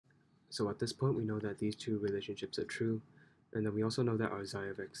So at this point, we know that these two relationships are true, and then we also know that our xi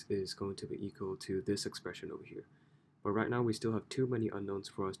of x is going to be equal to this expression over here. But right now, we still have too many unknowns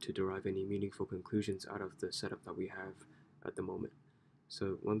for us to derive any meaningful conclusions out of the setup that we have at the moment.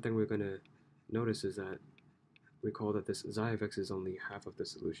 So one thing we're going to notice is that recall that this xi of x is only half of the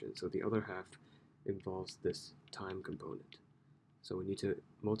solution, so the other half involves this time component. So we need to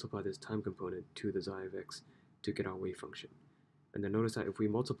multiply this time component to the xi of x to get our wave function. And then notice that if we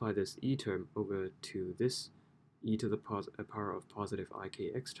multiply this e term over to this e to the power of positive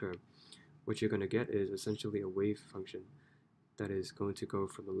ikx term, what you're going to get is essentially a wave function that is going to go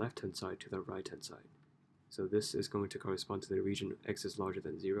from the left-hand side to the right-hand side. So this is going to correspond to the region x is larger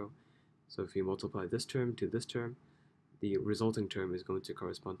than 0. So if you multiply this term to this term, the resulting term is going to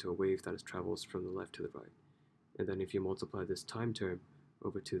correspond to a wave that travels from the left to the right. And then if you multiply this time term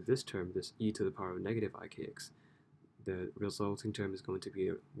over to this term, this e to the power of negative ikx, the resulting term is going to be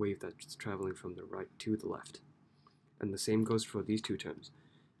a wave that's traveling from the right to the left. And the same goes for these two terms.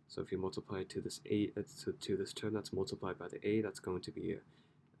 So if you multiply to this a to this term that's multiplied by the a, that's going to be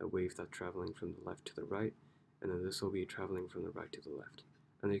a wave that's traveling from the left to the right, and then this will be traveling from the right to the left.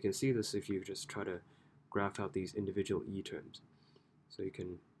 And you can see this if you just try to graph out these individual e terms. So you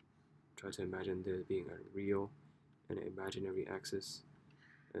can try to imagine there being a real and an imaginary axis,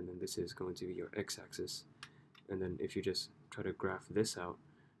 and then this is going to be your x-axis. And then if you just try to graph this out,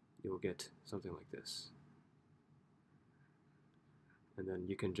 you'll get something like this. And then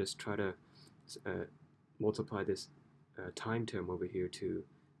you can just try to multiply this time term over here to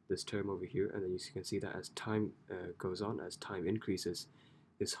this term over here, and then you can see that as time goes on, as time increases,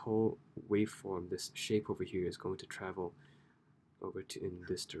 this whole waveform, this shape over here is going to travel over to in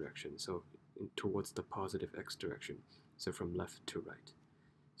this direction, so towards the positive x direction, so from left to right.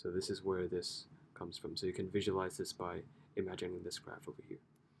 So this is where this comes from. So you can visualize this by imagining this graph over here.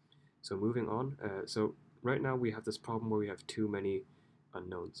 So moving on, so right now we have this problem where we have too many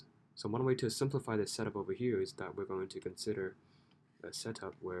unknowns. So one way to simplify this setup over here is that we're going to consider a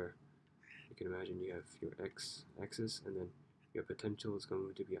setup where you can imagine you have your x-axis, and then your potential is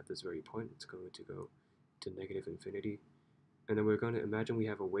going to be at this very point. It's going to go to negative infinity. And then we're going to imagine we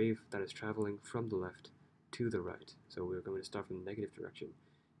have a wave that is traveling from the left to the right. So we're going to start from the negative direction,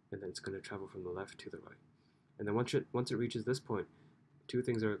 and then it's going to travel from the left to the right. And then once it reaches this point, two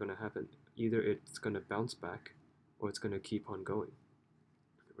things are going to happen. Either it's going to bounce back, or it's going to keep on going,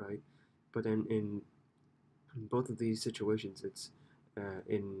 right? But then in both of these situations, it's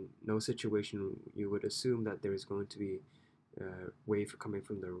in no situation you would assume that there is going to be a wave coming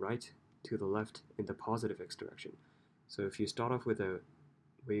from the right to the left in the positive x direction. So if you start off with a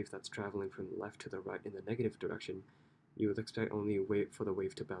wave that's traveling from the left to the right in the negative direction, you would expect only for the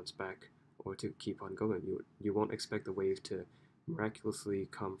wave to bounce back or to keep on going. You won't expect the wave to miraculously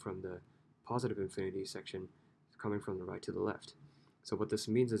come from the positive infinity section coming from the right to the left. So what this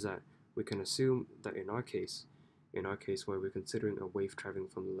means is that we can assume that in our case where we're considering a wave traveling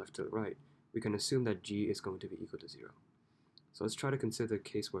from the left to the right, we can assume that g is going to be equal to 0. So let's try to consider a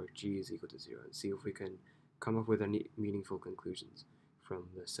case where g is equal to 0 and see if we can come up with any meaningful conclusions from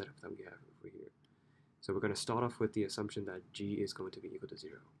the setup that we have over here. So we're going to start off with the assumption that g is going to be equal to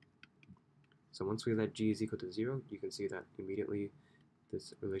 0. So once we let g is equal to 0, you can see that immediately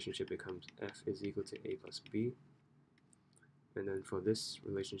this relationship becomes f is equal to a plus b. And then for this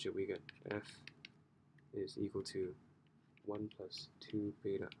relationship, we get f is equal to 1 plus 2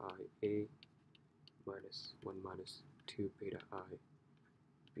 beta I a minus 1 minus 2 beta I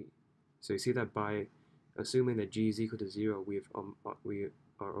b. So you see that by assuming that g is equal to 0, we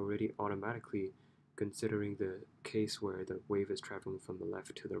are already automatically considering the case where the wave is traveling from the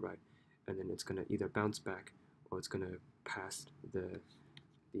left to the right, and then it's going to either bounce back or it's going to pass the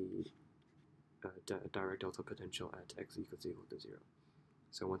direct delta potential at x equal to 0.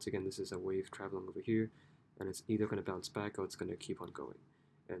 So once again, this is a wave traveling over here, and it's either going to bounce back or it's going to keep on going.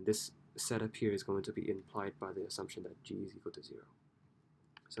 And this setup here is going to be implied by the assumption that g is equal to 0.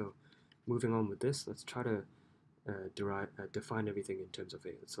 So moving on with this, let's try to define everything in terms of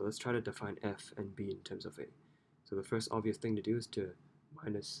a. So let's try to define f and b in terms of a. So the first obvious thing to do is to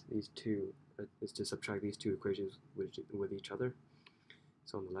minus these two, is to subtract these two equations with each other.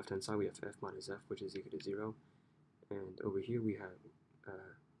 So on the left hand side we have f minus f, which is equal to 0, and over here we have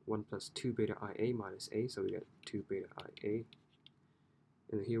 1 plus 2 beta ia minus a, so we get 2 beta ia,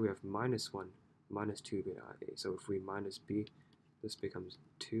 and here we have minus 1 minus 2 beta ia. So if we minus b, this becomes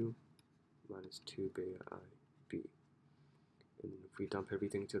 2 minus 2 beta ib. And if we dump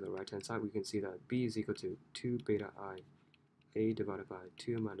everything to the right hand side, we can see that b is equal to 2 beta I a divided by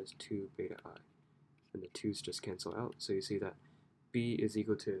 2 minus 2 beta I, and the 2's just cancel out, so you see that b is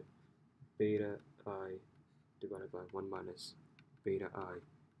equal to beta I divided by 1 minus beta I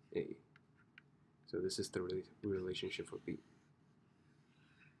A. So this is the relationship for B.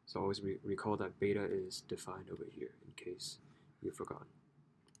 So always recall that beta is defined over here in case you forgot.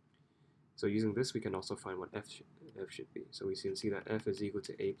 So using this, we can also find what f should be. So we can see that f is equal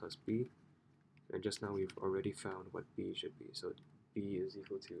to a plus b, and just now we've already found what b should be. So b is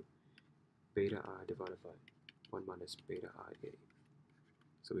equal to beta I divided by 1 minus beta I a.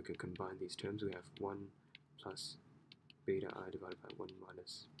 So we can combine these terms. We have 1 plus beta I divided by 1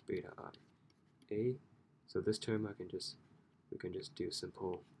 minus beta I a. So this term we can just do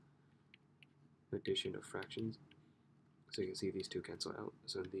simple addition of fractions. So you can see these two cancel out.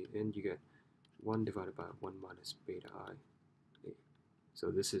 So in the end you get 1 divided by 1 minus beta I a.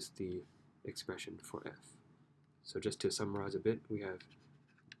 So this is the expression for f. So just to summarize a bit, we have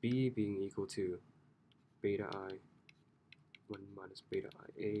b being equal to beta I 1 minus beta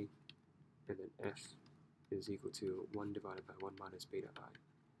I a, and then f is equal to 1 divided by 1 minus beta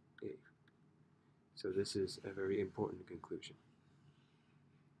I a. So this is a very important conclusion.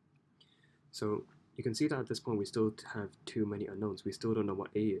 So you can see that at this point we still have too many unknowns. We still don't know what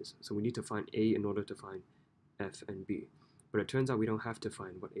a is. So we need to find a in order to find f and b. But it turns out we don't have to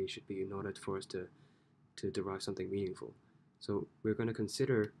find what a should be in order for us to derive something meaningful. So we're going to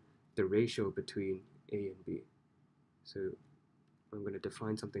consider the ratio between a and b. So I'm going to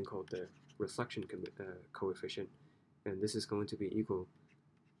define something called the reflection coefficient, and this is going to be equal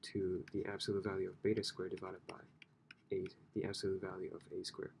to the absolute value of beta squared divided by the absolute value of a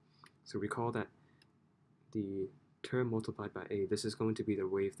squared. So recall that the term multiplied by a, this is going to be the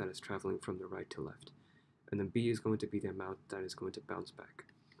wave that is traveling from the right to left, and then b is going to be the amount that is going to bounce back.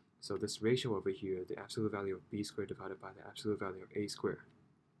 So this ratio over here, the absolute value of b squared divided by the absolute value of a squared,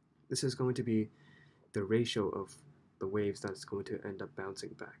 this is going to be the ratio of the waves that's going to end up bouncing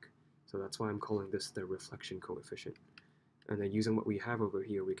back. So that's why I'm calling this the reflection coefficient. And then using what we have over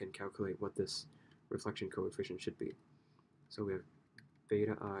here, we can calculate what this reflection coefficient should be. So we have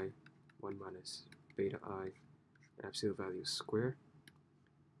beta I 1 minus beta I absolute value square.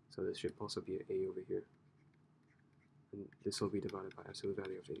 So this should also be an a over here. And this will be divided by absolute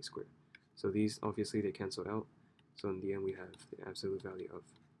value of a squared. So these, obviously, they cancel out. So in the end, we have the absolute value of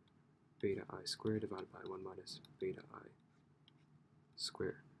beta I squared divided by 1 minus beta I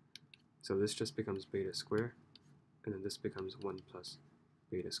squared. So this just becomes beta squared, and then this becomes 1 plus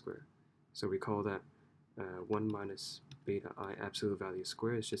beta squared. So recall that 1 minus beta I absolute value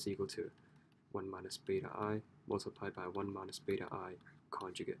squared is just equal to 1 minus beta I multiplied by 1 minus beta I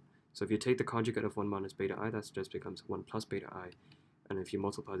conjugate. So if you take the conjugate of 1 minus beta I, that just becomes 1 plus beta I, and if you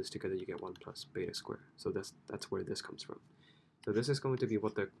multiply this together, you get 1 plus beta squared. So that's where this comes from. So this is going to be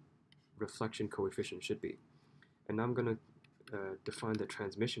what the reflection coefficient should be. And now I'm going to define the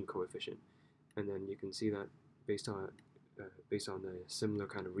transmission coefficient, and then you can see that based on the similar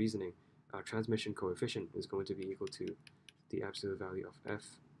kind of reasoning, our transmission coefficient is going to be equal to the absolute value of f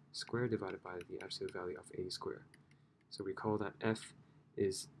squared divided by the absolute value of a squared. So recall that f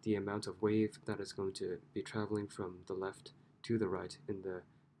is the amount of wave that is going to be traveling from the left to the right in the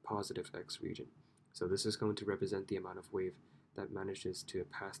positive x region. So this is going to represent the amount of wave that manages to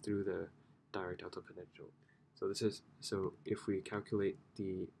pass through the direct delta potential. So if we calculate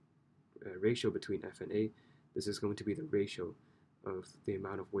the ratio between f and a, this is going to be the ratio of the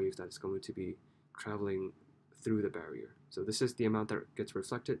amount of wave that is going to be traveling through the barrier. So this is the amount that gets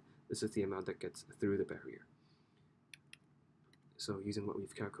reflected, this is the amount that gets through the barrier. So using what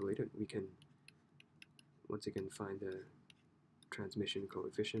we've calculated, we can once again find the transmission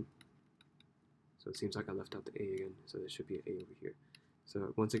coefficient. So it seems like I left out the a again, so there should be an a over here.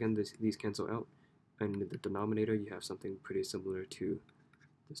 So once again, these cancel out, and in the denominator you have something pretty similar to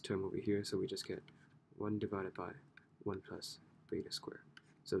this term over here, so we just get 1 divided by 1 plus beta squared.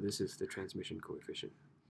 So this is the transmission coefficient.